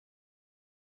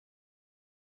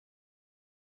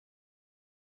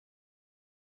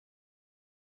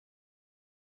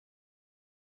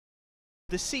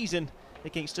this season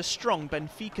against a strong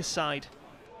Benfica side.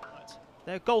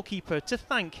 Their goalkeeper to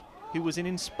thank, who was in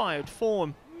inspired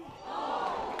form.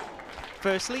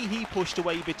 Firstly, he pushed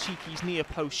away Baciki's near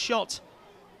post shot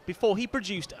before he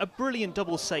produced a brilliant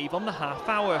double save on the half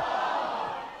hour.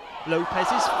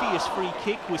 Lopez's fierce free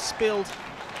kick was spilled,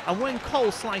 and when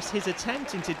Cole sliced his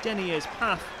attempt into Denier's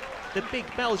path, the big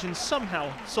Belgian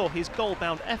somehow saw his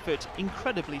goal-bound effort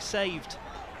incredibly saved.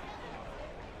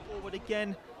 Forward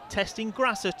again, testing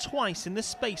Grasser twice in the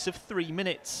space of 3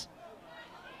 minutes.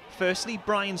 Firstly,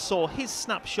 Brian saw his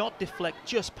snapshot deflect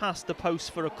just past the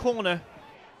post for a corner.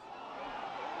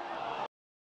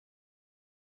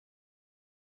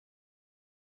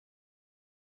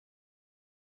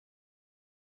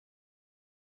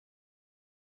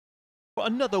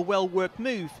 But another well-worked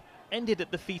move ended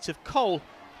at the feet of Cole,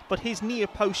 but his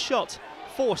near-post shot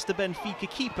forced the Benfica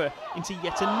keeper into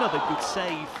yet another good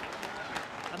save.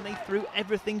 And they threw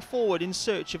everything forward in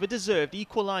search of a deserved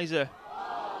equaliser.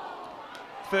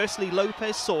 Firstly,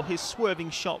 Lopez saw his swerving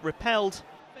shot repelled,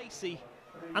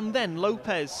 and then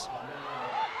Lopez.